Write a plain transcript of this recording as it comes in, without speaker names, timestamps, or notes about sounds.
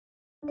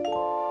When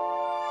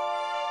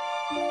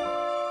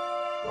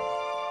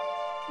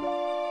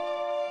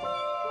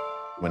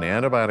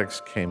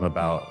antibiotics came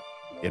about,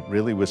 it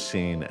really was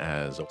seen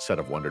as a set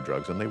of wonder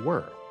drugs, and they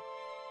were.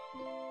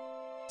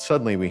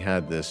 Suddenly, we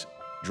had this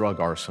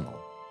drug arsenal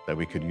that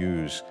we could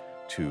use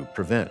to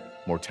prevent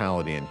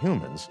mortality in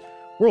humans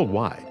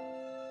worldwide.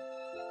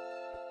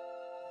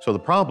 So the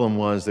problem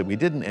was that we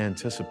didn't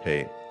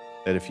anticipate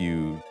that if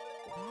you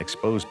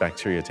expose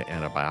bacteria to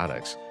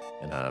antibiotics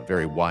in a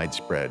very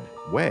widespread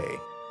way,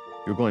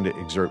 you're going to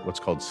exert what's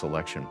called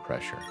selection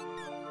pressure.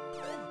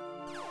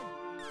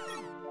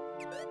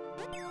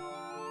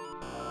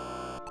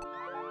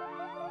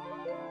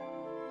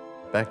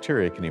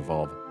 Bacteria can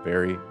evolve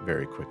very,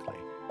 very quickly.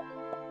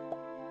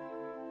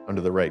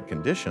 Under the right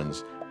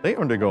conditions, they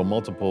undergo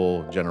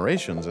multiple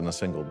generations in a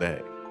single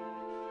day.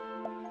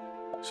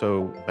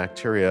 So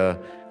bacteria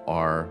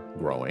are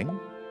growing,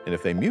 and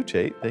if they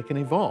mutate, they can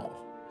evolve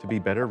to be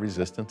better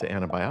resistant to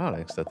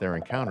antibiotics that they're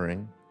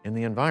encountering in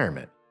the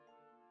environment.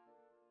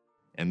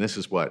 And this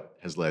is what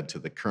has led to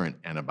the current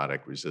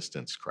antibiotic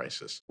resistance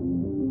crisis.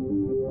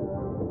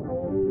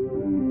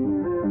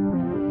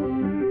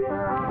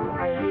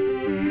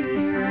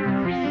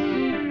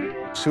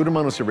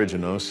 Pseudomonas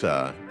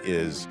aeruginosa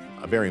is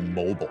a very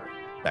mobile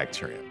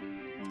bacterium,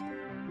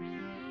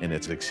 and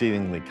it's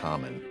exceedingly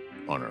common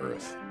on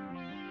Earth.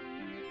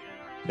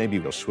 Maybe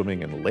you go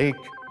swimming in a lake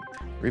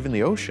or even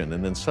the ocean,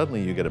 and then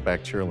suddenly you get a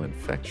bacterial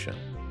infection.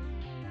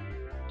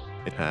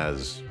 It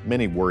has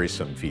many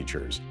worrisome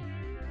features.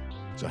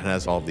 So it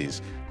has all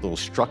these little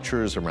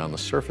structures around the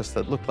surface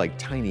that look like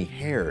tiny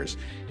hairs,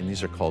 and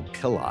these are called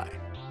pili.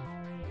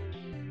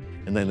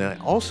 And then they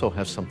also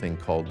have something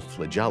called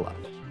flagella.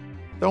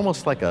 They're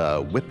almost like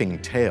a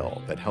whipping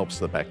tail that helps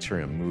the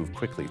bacterium move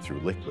quickly through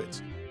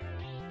liquids.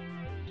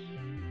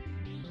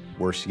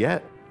 Worse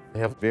yet, they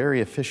have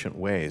very efficient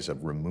ways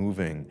of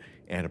removing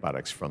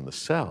antibiotics from the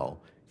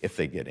cell if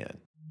they get in.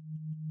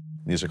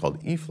 These are called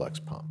efflux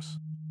pumps.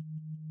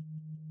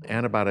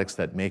 Antibiotics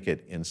that make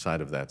it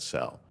inside of that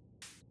cell.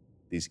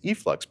 These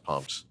efflux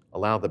pumps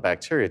allow the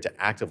bacteria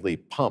to actively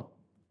pump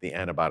the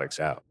antibiotics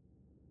out.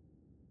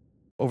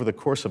 Over the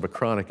course of a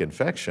chronic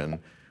infection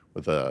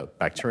with a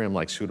bacterium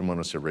like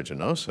Pseudomonas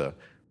aeruginosa,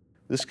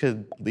 this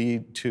could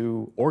lead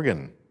to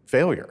organ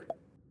failure.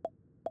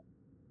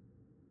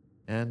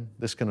 And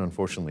this can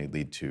unfortunately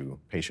lead to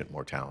patient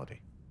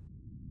mortality.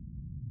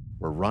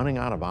 We're running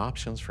out of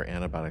options for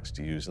antibiotics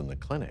to use in the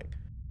clinic.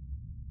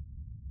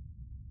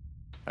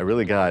 I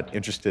really got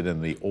interested in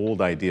the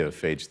old idea of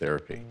phage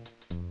therapy.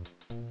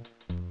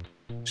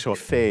 So a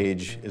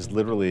phage is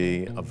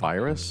literally a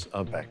virus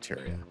of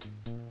bacteria.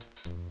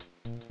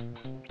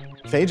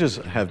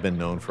 Phages have been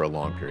known for a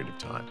long period of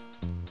time.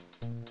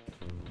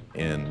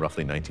 In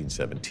roughly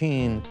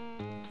 1917,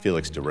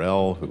 Felix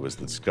Durrell, who was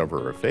the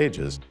discoverer of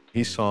phages,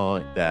 he saw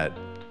that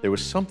there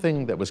was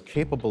something that was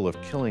capable of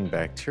killing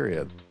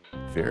bacteria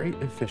very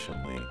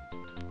efficiently.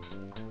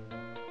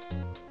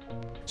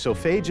 So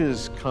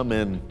phages come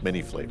in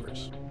many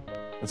flavors.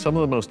 And some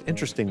of the most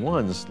interesting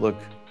ones look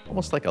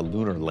almost like a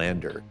lunar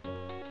lander.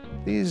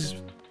 These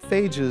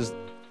phages,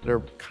 they're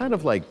kind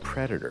of like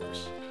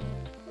predators.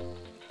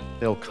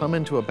 They'll come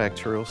into a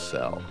bacterial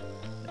cell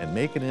and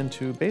make it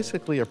into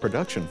basically a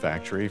production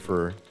factory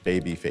for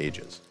baby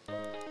phages.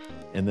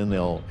 And then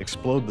they'll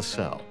explode the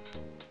cell,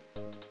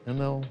 and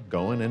they'll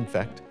go and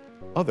infect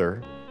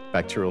other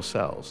bacterial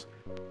cells.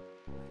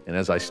 And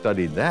as I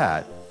studied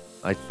that,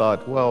 I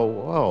thought,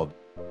 well,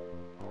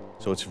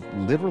 so it's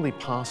literally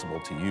possible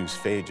to use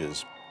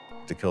phages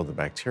to kill the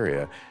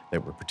bacteria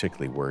that we're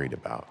particularly worried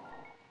about.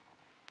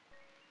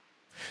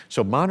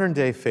 So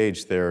modern-day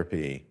phage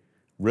therapy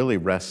really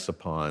rests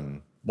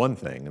upon one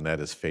thing, and that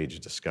is phage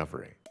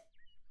discovery.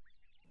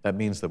 That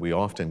means that we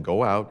often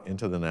go out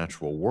into the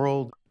natural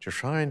world to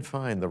try and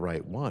find the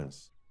right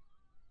ones.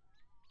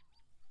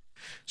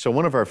 So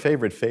one of our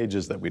favorite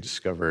phages that we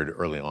discovered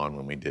early on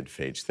when we did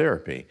phage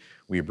therapy,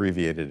 we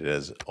abbreviated it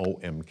as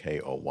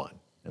OMK01,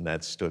 and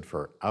that stood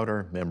for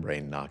outer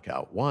membrane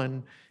knockout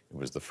 1. It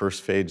was the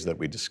first phage that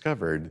we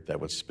discovered that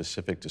was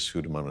specific to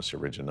Pseudomonas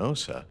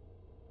aeruginosa.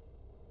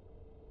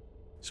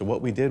 So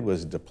what we did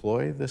was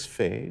deploy this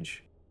phage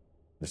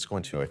that's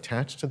going to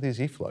attach to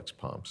these efflux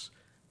pumps,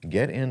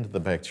 get into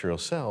the bacterial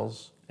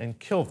cells, and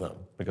kill them,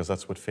 because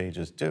that's what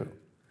phages do.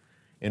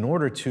 In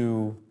order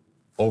to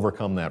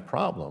overcome that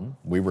problem,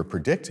 we were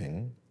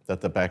predicting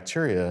that the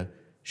bacteria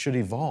should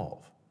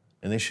evolve,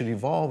 and they should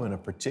evolve in a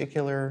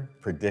particular,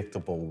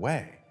 predictable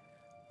way.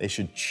 They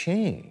should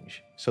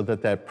change so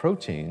that that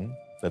protein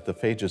that the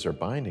phages are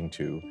binding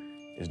to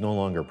is no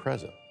longer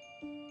present.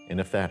 And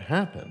if that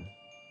happened,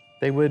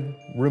 they would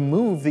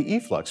remove the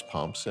efflux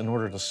pumps in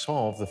order to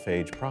solve the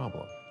phage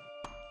problem.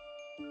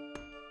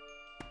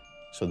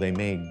 So they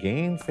may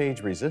gain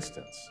phage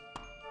resistance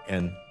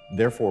and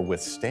therefore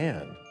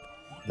withstand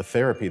the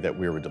therapy that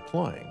we were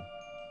deploying,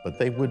 but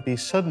they would be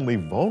suddenly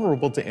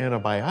vulnerable to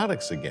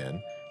antibiotics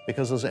again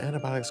because those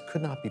antibiotics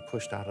could not be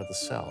pushed out of the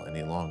cell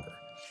any longer.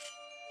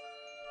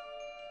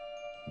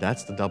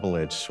 That's the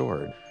double-edged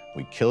sword.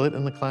 We kill it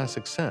in the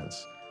classic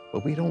sense,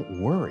 But we don't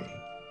worry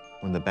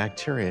when the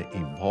bacteria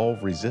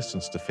evolve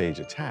resistance to phage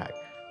attack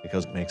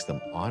because it makes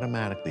them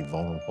automatically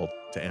vulnerable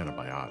to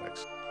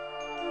antibiotics.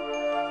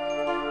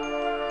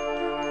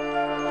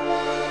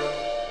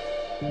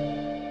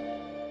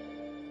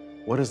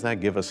 What does that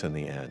give us in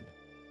the end?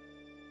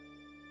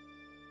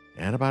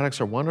 Antibiotics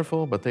are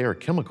wonderful, but they are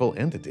chemical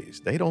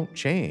entities. They don't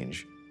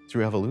change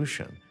through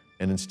evolution,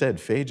 and instead,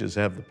 phages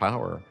have the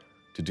power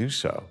to do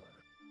so.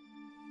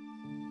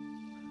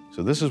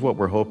 So this is what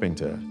we're hoping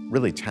to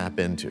really tap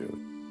into.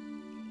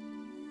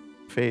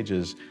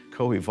 Phages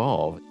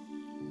co-evolve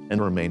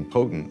and remain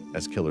potent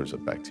as killers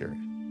of bacteria.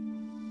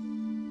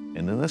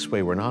 And in this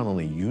way, we're not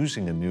only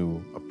using a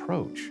new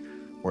approach,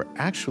 we're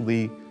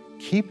actually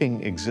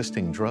keeping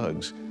existing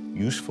drugs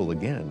useful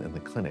again in the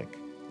clinic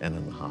and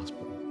in the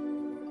hospital.